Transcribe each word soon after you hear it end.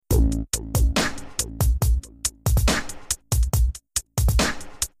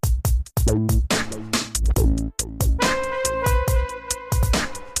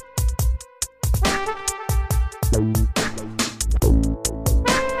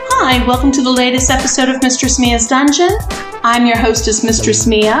Hi, welcome to the latest episode of Mistress Mia's Dungeon. I'm your hostess, Mistress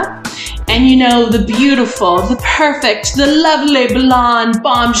Mia. And you know, the beautiful, the perfect, the lovely blonde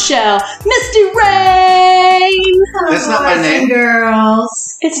bombshell, Misty Rain. That's not my name.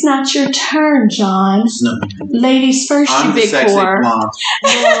 Girls. It's not your turn, John. No. Ladies first, I'm you the big sexy whore. blonde.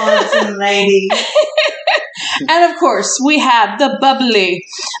 Lords and ladies. And of course, we have the bubbly,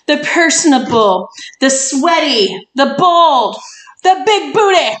 the personable, the sweaty, the bold, the big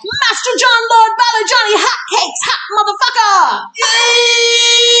booty, Master John Lord Bally Johnny Hotcakes, hot motherfucker!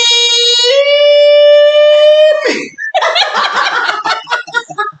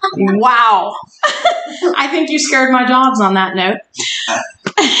 Wow. I think you scared my dogs on that note. I'm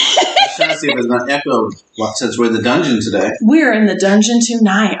trying to see if there's an echo since we're in the dungeon today. We're in the dungeon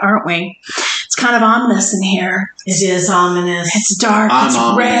tonight, aren't we? It's kind of ominous in here. It is ominous. It's dark. It's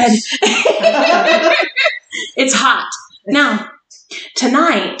red. It's hot. Now,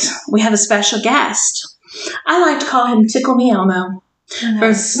 tonight, we have a special guest. I like to call him Tickle Me Elmo.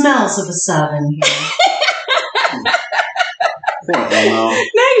 It smells of a southern here. Poor Elmo.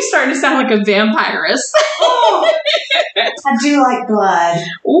 Now you're starting to sound like a vampirist. I do like blood.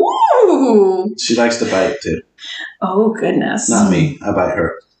 Ooh. She likes to bite too. Oh, goodness. Not me. I bite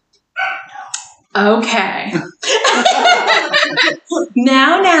her. Okay.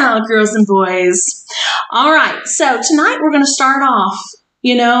 Now, girls and boys. All right. So tonight we're going to start off.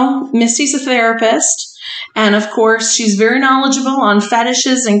 You know, Misty's a therapist. And of course, she's very knowledgeable on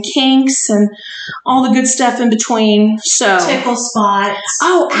fetishes and kinks and all the good stuff in between. So Tickle spots.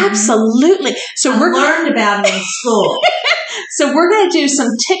 Oh, absolutely. So I learned about them in school. So we're going to do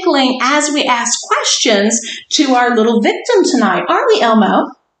some tickling as we ask questions to our little victim tonight. Aren't we, Elmo?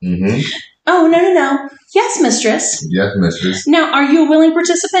 Mm-hmm. Oh, no. Yes, mistress. Yes, mistress. Now, are you a willing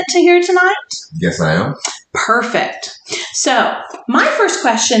participant to here tonight? Yes, I am. Perfect. So my first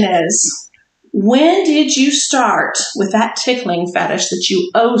question is, when did you start with that tickling fetish that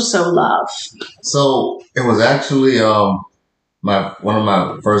you oh so love? So it was actually one of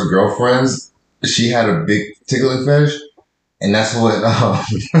my first girlfriends. She had a big tickling fetish, and that's what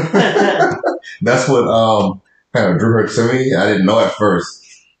kind of drew her to me. I didn't know at first.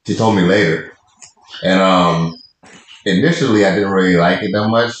 She told me later, and initially I didn't really like it that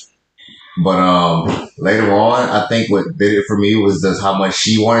much. But later on, I think what did it for me was just how much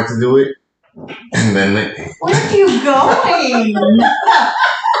she wanted to do it. And then where are you going?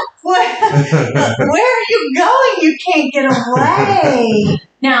 Where are you going? You can't get away.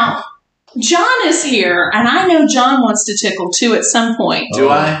 Now, John is here, and I know John wants to tickle too at some point. Do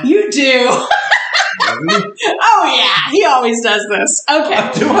I? You do. Oh, yeah. He always does this.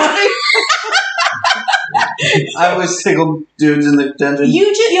 Okay. Do I? I always tickle dudes in the dungeon.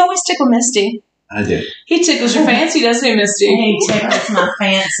 You always tickle Misty. I do. He tickles your fancy, doesn't he, Misty? He tickles my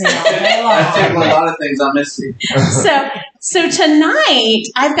fancy all day long. I tickle a lot of things on Misty. So tonight,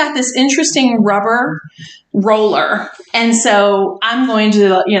 I've got this interesting rubber roller. And so I'm going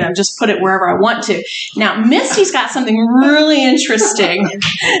to, just put it wherever I want to. Now, Misty's got something really interesting.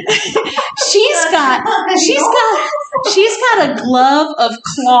 She's got a glove of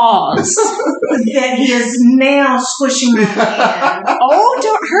claws. That he is now squishing my hand. Oh,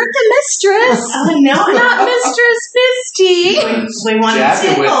 don't hurt the mistress. Oh, no. Not Mistress Misty. We want to Jab you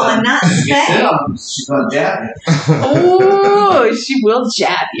with tickle them. and not You get spay. them. She's going to jab you. Oh, she will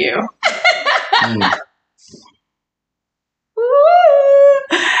jab you.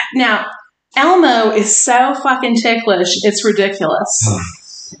 Now, Elmo is so fucking ticklish, it's ridiculous.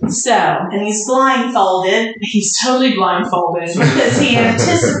 So, And he's blindfolded he's totally blindfolded. because he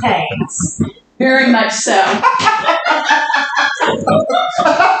anticipates. Very much so. That's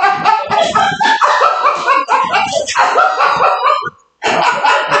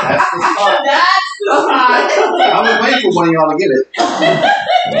the spot. That's the spot. I was waiting for one of y'all to get it.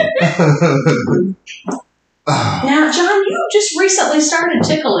 Now, John, you just recently started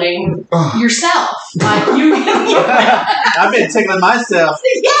tickling yourself. Like you I've been tickling myself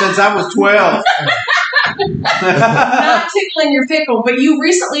since I was 12. not tickling your pickle, but you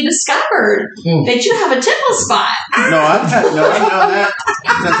recently discovered that you have a tickle spot. No, I've known that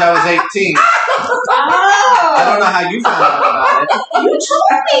since I was 18. Oh, I don't know how you found out about it. you told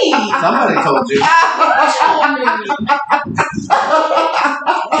me. Somebody told you.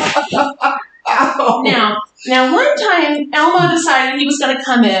 Now, one time, Elmo decided he was going to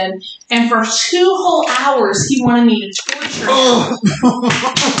come in, and for 2 whole hours, he wanted me to torture him.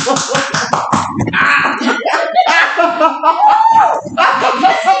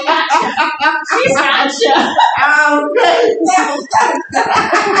 She's gotcha.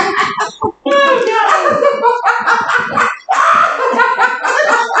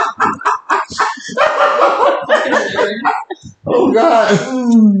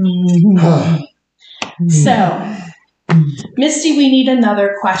 Oh God. So, Misty, we need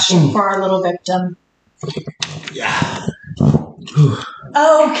another question for our little victim. Yeah.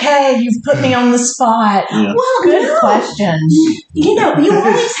 Okay, you've put me on the spot. Yeah. Well, good question. You know, you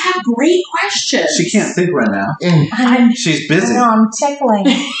always have great questions. She can't think right now. She's busy. No, I'm tickling.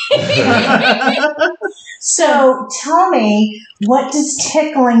 So tell me, what does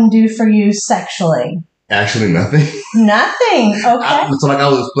tickling do for you sexually? Actually, nothing. Nothing. Okay. So like I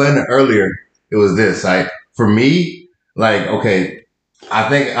was explaining earlier, it was this. Like for me, like okay, I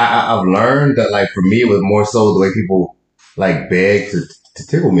think I've learned that like for me it was more so the way people like beg to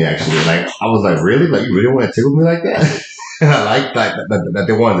tickle me. Actually, like I was like, really, like you really want to tickle me like that? And I like that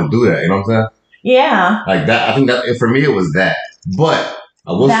they wanted to do that. You know what I'm saying? Yeah. Like that. I think that for me it was that. But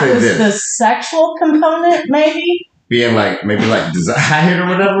I will That say was this: the sexual component, maybe? being like maybe like desired or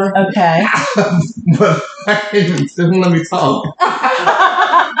whatever. Okay. But I can't even let me talk.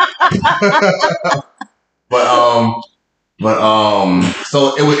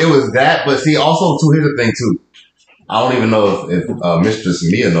 So it was that. But see, also too, here's the thing too. I don't even know if Mistress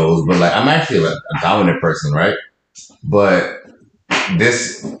Mia knows, but like I'm actually a dominant person, right? But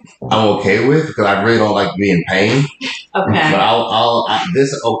this I'm okay with because I really don't like being in pain. Okay. But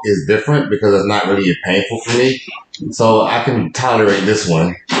this is different because it's not really painful for me, so I can tolerate this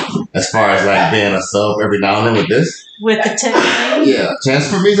one. As far as like being a sub every now and then with this, With the tickling? yeah, a chance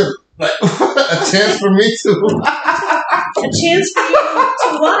for me to like a chance for me to. A chance for you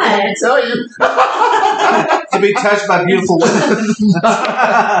to what? I tell you. To be touched by beautiful women.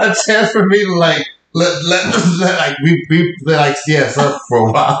 A chance for me to like let like we like up for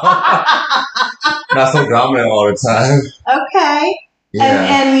a while. Not so dominant all the time. Okay.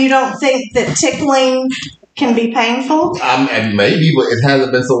 Yeah. And you don't think that tickling can be painful? And maybe, but it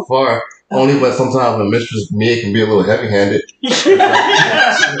hasn't been so far. Only but sometimes when Mistress Mia can be a little heavy-handed. What did you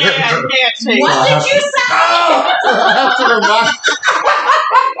say?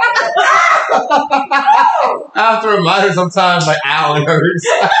 I have to remind her sometimes, like, ow, it hurts.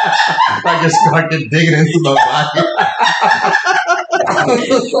 Like, it's like you're digging into my body.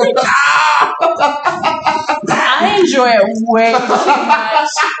 I enjoy it way too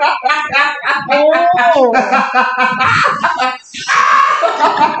much.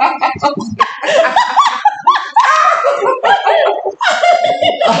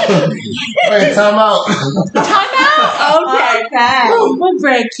 Wait, time out. Time out? Okay. We'll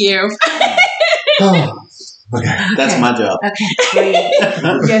break you. Okay. That's my job. Okay, great.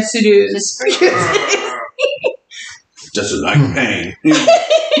 Yes, it is. Just for you. Just like pain.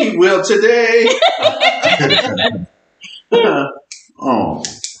 He will today. Oh.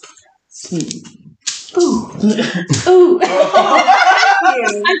 Ooh.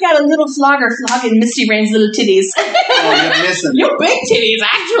 I got a little flogger flogging Misty Rain's little titties. Oh, you're missing. Your big titties,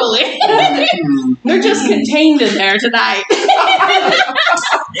 actually. They're just contained in there tonight.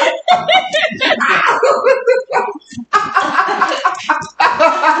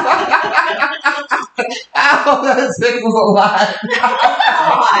 Ow, that tickles a lot.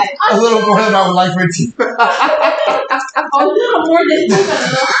 A little more than I would like for it to. A little more than you would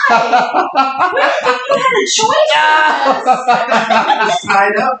like. You had a choice.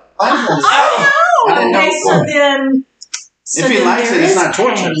 Tied up. Oh, okay, so then... If he likes it, it's not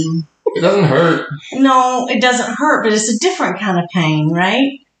torture. Pain. It doesn't hurt. No, it doesn't hurt, but it's a different kind of pain,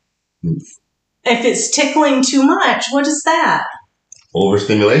 right? If it's tickling too much, what is that?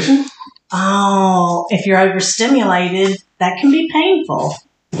 Overstimulation? Oh, if you're overstimulated, that can be painful.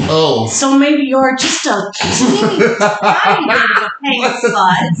 Oh. So maybe you're just a teeny tiny bit of a pain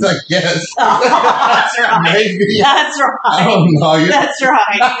spot. I guess. Oh, that's right. Maybe. That's right. I don't know. That's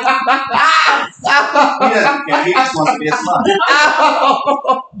right. Yeah, he just wants to be a slut.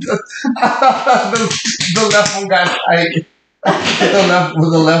 The left one got tight. The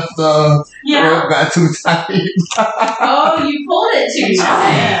left rope got too tight. Oh, you pulled it too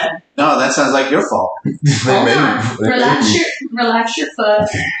tight. No, that sounds like your fault. Hold on. Relax your foot.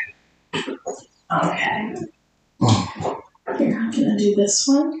 Okay. Here, I'm gonna do this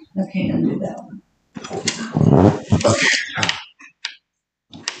one. Okay, I'm gonna do that one. Okay.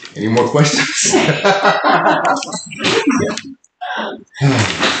 Any more questions?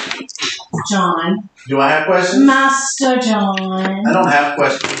 John. Do I have questions? Master John. I don't have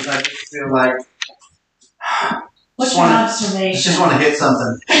questions. I just feel like What's just your wanna- I observation? just want to hit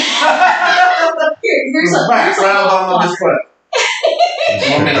something. Here's a on this foot.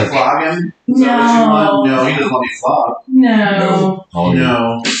 You want me to flog him? Is that what you want? No, he doesn't want me flogged. No. Oh,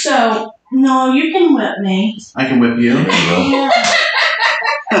 No, So, No, you can whip me. I can whip you. There you go.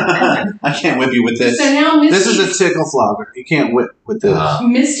 Yeah. I can't whip you with this. So now This Misty, is a tickle flogger. You can't whip with this.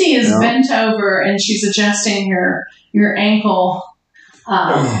 Misty is No. bent over and she's adjusting your ankle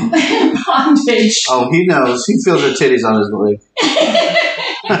bondage. Oh, he knows. He feels her titties on his leg.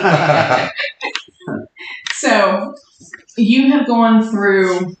 So you have gone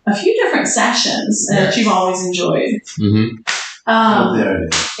through a few different sessions that you've always enjoyed. Mm-hmm. There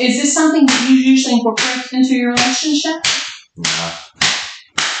it is. Is this something that you usually incorporate into your relationship?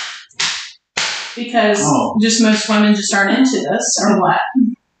 Because just most women just aren't into this, or what?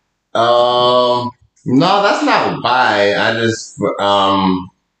 No, that's not why. I just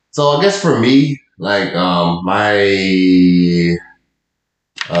so I guess for me, like my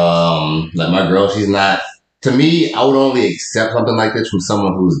girl, she's not. To me, I would only accept something like this from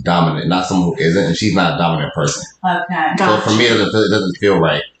someone who's dominant, not someone who isn't, and she's not a dominant person. Okay. So for me, it doesn't feel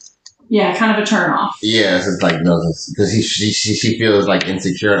right. Yeah, kind of a turn off. Yeah, it's just like no, because she feels like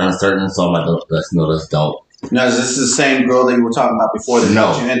insecure and uncertain. So I'm like, let's don't. No, is this the same girl that you were talking about before that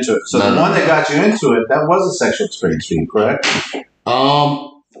got you into it? So the one that got you into it, that was a sexual experience for you, correct?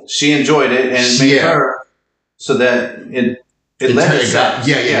 She enjoyed it and it made her so that it led itself.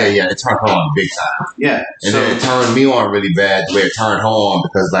 Yeah. It turned her on big time. Yeah. And then it turned me on really bad the way it turned her on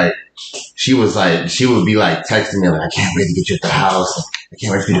because like she would be like texting me like, I can't wait to get you at the house. I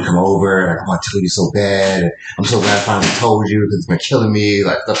can't wait for you to come over. Like, I want to tell you so bad. I'm so glad I finally told you because it's been killing me.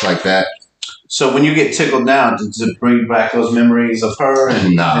 Like stuff like that. So when you get tickled now, does it bring back those memories of her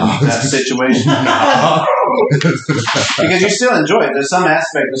and that situation? No. Because you still enjoy it. There's some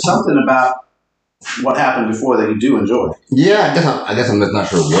aspect, there's something about what happened before that you do enjoy. Yeah, I guess I'm just not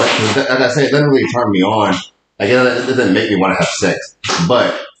sure what. 'Cause like I say, it doesn't really turn me on. Like it doesn't make me want to have sex.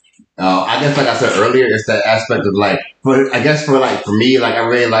 But I guess like I said earlier, it's that aspect of like. But I guess for me, like I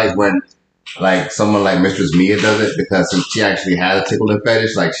really like when like someone like Mistress Mia does it because she actually has a tickling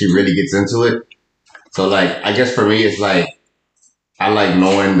fetish. Like she really gets into it. So like I guess for me, it's like I like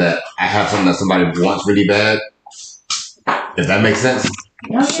knowing that I have something that somebody wants really bad. If that makes sense.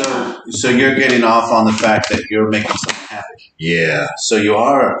 So you're getting off on the fact that you're making something happen. Yeah. So you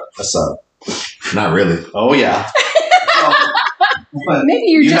are a sub. Not really. Oh yeah. Maybe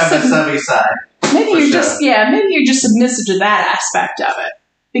you're you just have a subby side. maybe you're just submissive to that aspect of it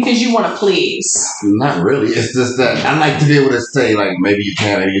because you want to please. Not really. It's just that I like to be able to say like maybe you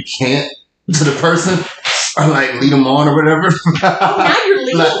can, maybe you can't to the person, or like lead them on or whatever. Now you're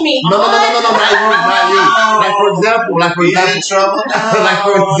leading like, me. No, not you. Like for example. In trouble now. Like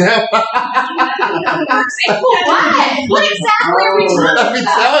for example. What exactly are we talking Let me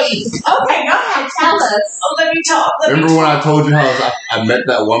about? tell you. Okay, go ahead, tell us. Let me talk. Remember when I told you how I met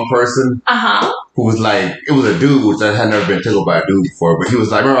that one person who was like, it was a dude, which I had never been tickled by a dude before, but he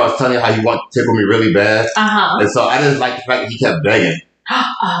was like, remember I was telling you how he wanted to tickle me really bad? And so I just like the fact that he kept begging.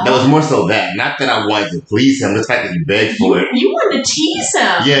 That was more so that. Not that I wanted to please him, the fact that he begged for it. You wanted to tease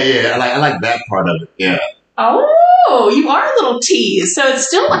him. Yeah. I like that part of it. Yeah. Oh, you are a little tease. So it's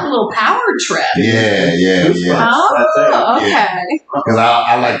still like a little power trip. Yeah. Oh, okay. Because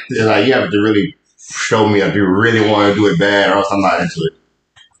I like you have to really show me if you really want to do it bad, or else I'm not into it.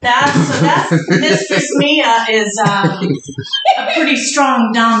 That's Mistress Mia is a pretty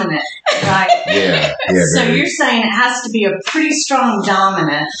strong dominant, right? Yeah. So you're saying it has to be a pretty strong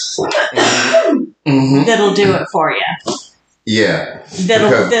dominant Mm-hmm. that'll do it for you. Yeah.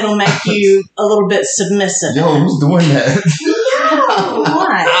 That'll make you a little bit submissive. Yo, who's doing that?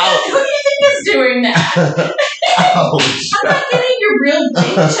 What? Who do you think is doing that? Ouch. I'm not getting your real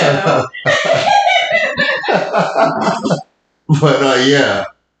detail. But yeah.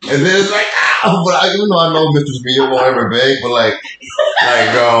 And then it's like, ow! But even though I know Mistress Mia won't ever beg, but like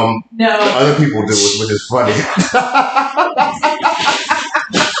No. other people do it, which is funny.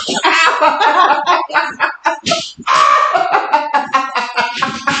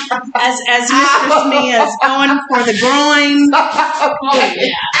 As Mistress Mia is going for the groin, Oh,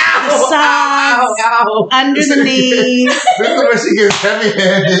 yeah. the sides, under the knees. This is where she gets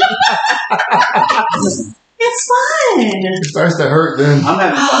heavy-handed. It's fun. It starts to hurt then. I'm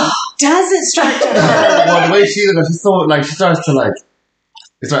having fun. Does it start to hurt? Well, the way she's so like she starts to like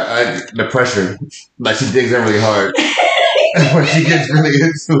it's like the pressure. Like she digs in really hard. And when she gets really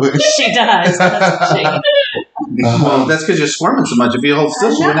into it. She does, doesn't she? Well, that's because you're squirming so much. If you hold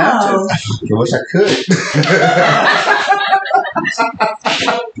still, you wouldn't have to. I wish I could.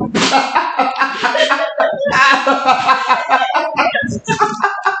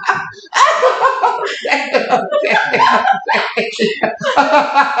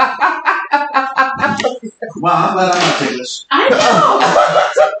 Well, I'm glad I'm not taking this. I know.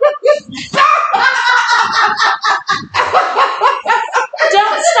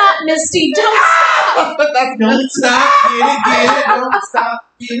 Don't stop Misty. Don't stop. Don't stop. Get it. Don't stop.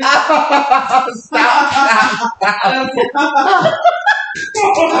 Get it.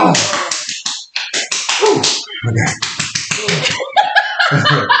 Okay.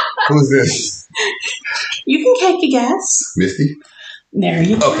 Who's this? You can take a guess. Misty? There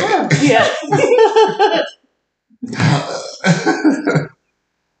you go. Okay. Yeah.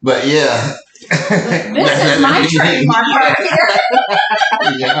 But yeah. This is my trademark right here.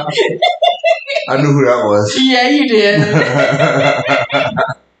 Yeah. I knew who that was. Yeah, you did.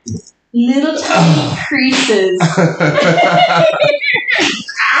 Little tiny creases.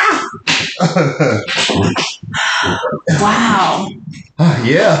 Wow.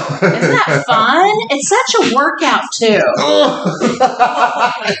 Yeah. Isn't that fun? It's such a workout, too.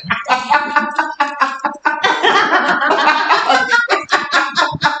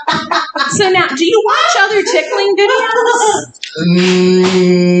 So now, do you watch other tickling videos?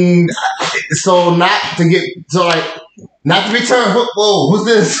 So not to get, so like, not to return. Whoa, who's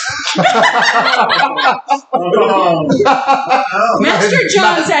this? Master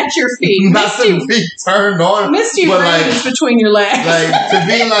John's at your feet. Not to be turned on. Misty but brain is between your legs. Like to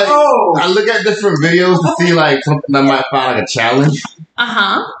be like, I look at different videos to see like something I might find like a challenge.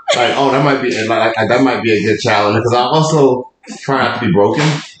 Uh-huh. Like, oh, that might be that might be a good challenge because I also try not to be broken.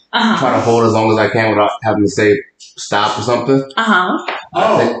 Try to hold as long as I can without having to say stop or something. Oh,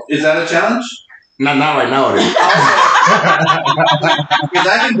 is that a challenge? Not right now. It is. Because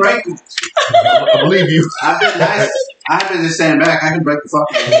I can break. I believe you. I've been nice. I've been just saying back. I can break the fuck.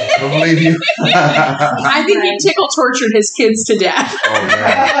 I believe you. I think he tickle tortured his kids to death. Oh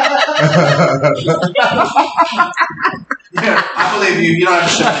man. Yeah, I believe you. You don't have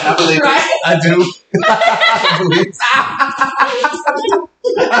to show me. I believe you. Right? I do. I believe.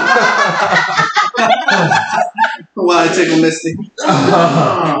 Well, I tickle Misty.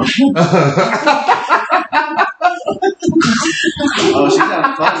 Oh, she's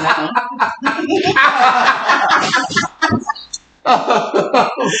having fun now.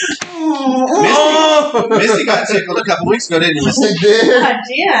 Misty got tickled a couple weeks ago, didn't you, Misty? She did. I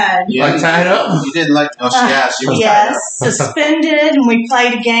did. Yeah, Like tied up. You didn't like. Oh, she was tied up. Yes, suspended, and we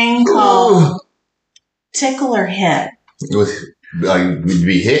played a game called Tickle or Hit. It was like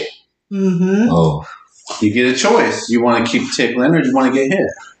be hit. Mm-hmm. Oh, You get a choice. You want to keep tickling, or do you want to get hit?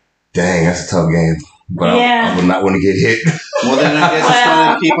 dang, that's a tough game. But Yeah. I would not want to get hit. Well, then I guess it's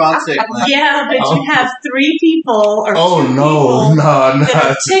going to keep on tickling. Yeah, but you have three people or Oh two no, people no, that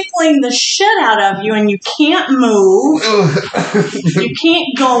are tickling the shit out of you, and you can't move. You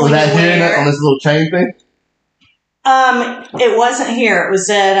can't go Was that hearing that on anywhere. this little chain thing? It wasn't here. It was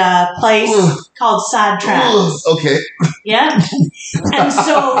at a place called Sidetracks. Okay. Yeah. And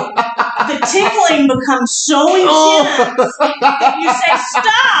so the tickling becomes so intense that you say,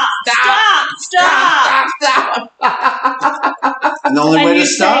 stop. And the only And way to you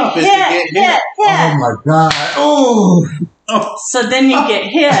stop say, is to get hit. Oh my god. Oh. So then you get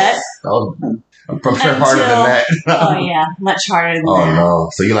hit. I'm sure harder than that. Oh, yeah. Much harder than Oh that. no.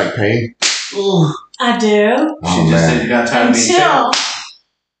 So you like pain? Ooh. I do. Oh She just said you got tired of being Until tickled.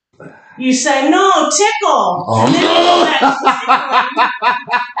 you say, no, tickle. Oh, And then you go back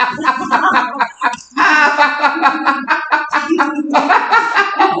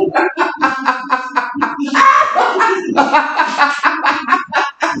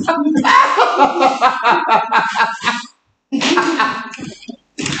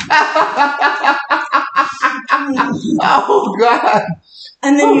Oh god.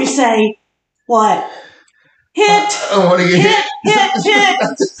 and then you say, what? Hit. I want to get hit. Hit.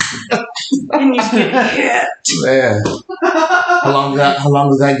 And you get hit. Man. How long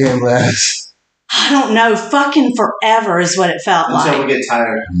does that game last? I don't know. Fucking forever is what it felt Until like. we get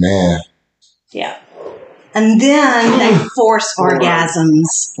tired. Man. Yeah. And then they force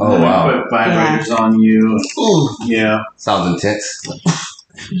orgasms. Oh wow. Put vibrators on you. Ooh. Yeah. Sounds intense.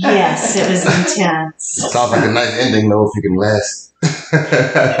 Yes, it was intense. Sounds like a nice ending though if you can last.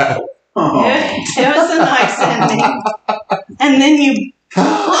 Oh. It was a nice ending. And then you curl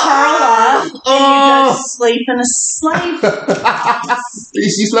up and you go to sleep in a slave.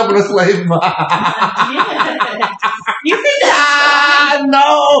 She slept with a slave. You think that's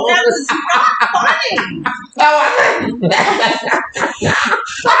No. That was funny.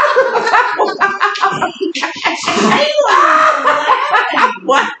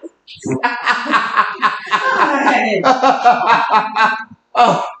 What?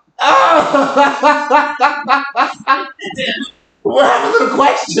 What happened to the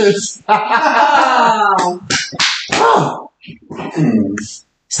questions?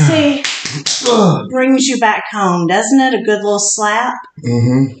 See, brings you back home, doesn't it? A good little slap.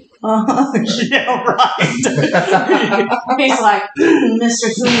 Mm-hmm. Yeah, right. He's like,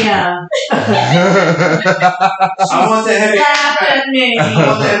 Mr. Cleo. I want that heavy Laugh at me. I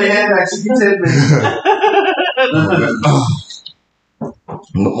want that heavy handbag. She can take me.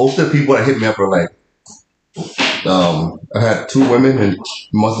 Most of the people that hit me up are like, I had 2 women and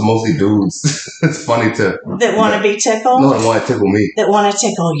mostly dudes. It's funny to That want to be tickled? no, they want to tickle me. That want to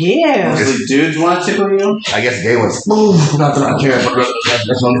tickle you. Mostly dudes want to tickle you? I guess gay ones. Not that I care, but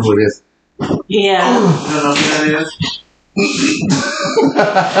that's not who it is. Yeah. I don't know who that is.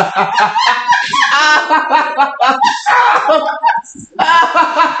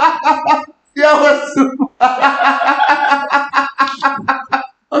 Yo, what's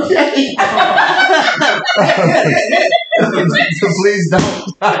okay. Please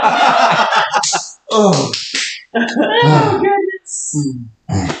don't. Oh. Oh, goodness.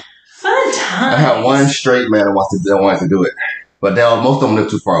 Fun time. I had one straight man that wanted to do it, but most of them live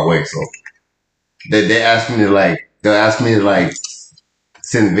too far away, so they asked me to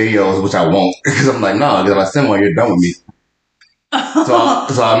send videos, which I won't, because I'm like, no, because if I send one, you're done with me.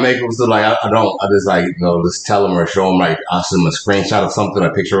 So I make it so like I just like just tell them or show them, like I'll send them a screenshot of something, a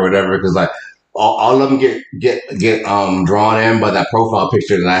picture or whatever, because like all of them get drawn in by that profile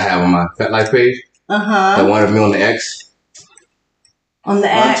picture that I have on my FetLife page. That one of me on the X. On the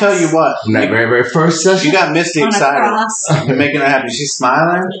X. I'll tell you what. In that very, very first session. You got Misty excited. You're making her happy. She's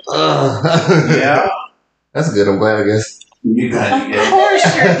smiling. Yeah. That's good. I'm glad, I guess. You got it. Of course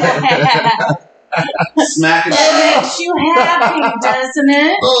you're glad. Smacking. It makes you happy, doesn't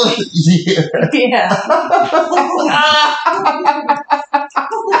it? Yeah. Yeah.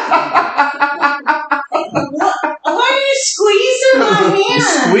 Why are you squeezing my hand?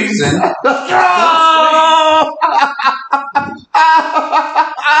 Squeezing.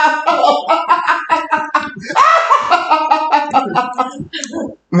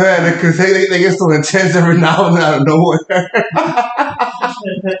 Man, because they get so intense every now and then out of nowhere.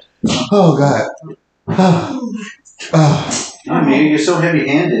 Oh, God. I mean, you're so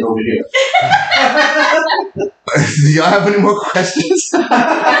heavy-handed over here. Do y'all have any more questions?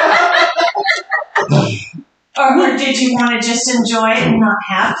 Or did you want to just enjoy it and not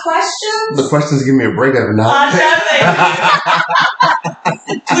have questions? The questions give me a break every now and then.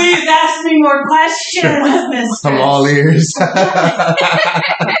 Please ask me more questions, mister. I'm all ears.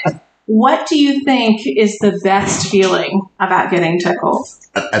 What do you think is the best feeling about getting tickled?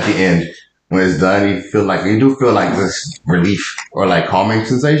 At the end, when it's done, you do feel like this relief or like calming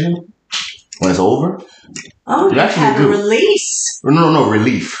sensation when it's over. Oh, you actually have a do. release. No,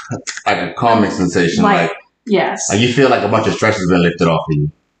 relief. Like a calming sensation. Like yes. Like you feel like a bunch of stress has been lifted off of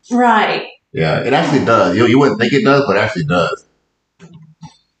you. Right. Yeah, it actually does. You wouldn't think it does, but it actually does.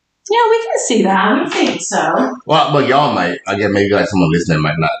 Yeah, we can see that. I would think so. Well, but y'all might. I guess maybe like someone listening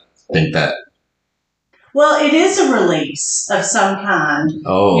might not think that. Well, it is a release of some kind.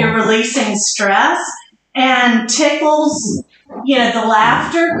 Oh. You're releasing stress, and tickles, the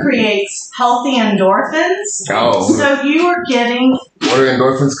laughter creates healthy endorphins. Oh. So you are getting... What are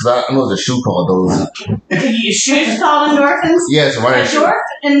endorphins? Because I know there's a shoe called those. Shoes called endorphins? Yes, running shoe.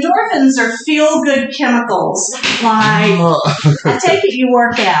 Endorphins are feel-good chemicals. Like, I take it you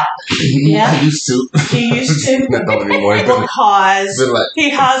work out. Yeah? I used to. You used to? Not anymore. Because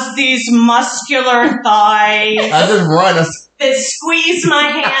he has these muscular thighs. I just run. That squeeze my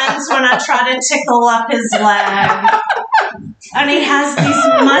hands when I try to tickle up his leg. And he has these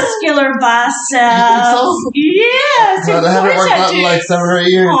muscular biceps. Yes, I haven't worked out in like 7 or 8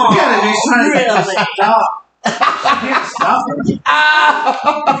 years. Oh, Yeah, he's trying to really? stop. You can't stop her. If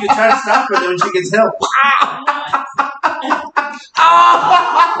you try to stop her, then she gets help.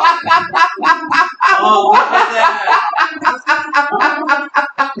 Oh, look at that.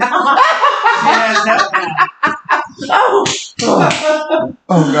 She has help now.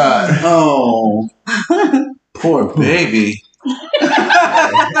 Oh, God. Oh. Poor baby.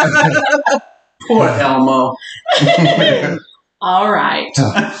 Poor Elmo. All right.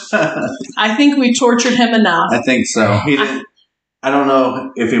 I think we tortured him enough. I think so. He didn't. I don't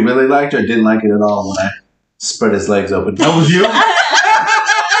know if he really liked it or didn't like it at all when I spread his legs open. That was you?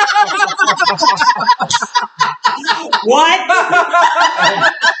 What?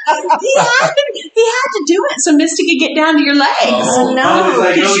 He had to do it so Misty could get down to your legs. Oh, No, I was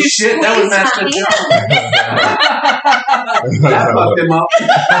like, because oh you shit, that was Master squeezed John. That fucked him up.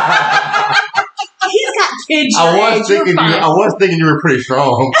 He's got kids. I was thinking you were pretty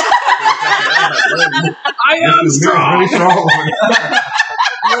strong. I am strong. Pretty strong.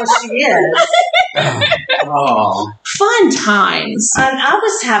 Well, she is. Oh. Fun times. And I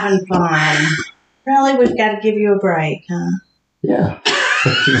was having fun. Really, we've got to give you a break, huh? Yeah.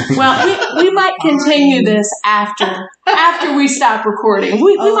 Well, we might continue this after we stop recording.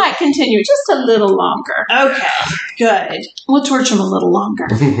 We might continue just a little longer. Okay, good. We'll torture him a little longer.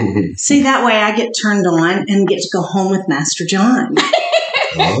 See, that way I get turned on and get to go home with Master John.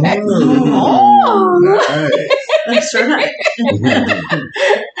 Nice. That's right.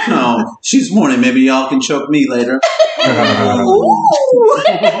 No, she's horny. Maybe y'all can choke me later. We'll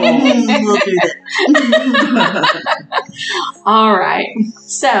do that. All right.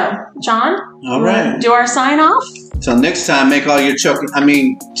 So, John? All right. Do our sign off? Till next time, make all your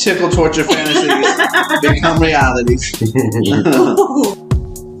tickle torture fantasies become realities.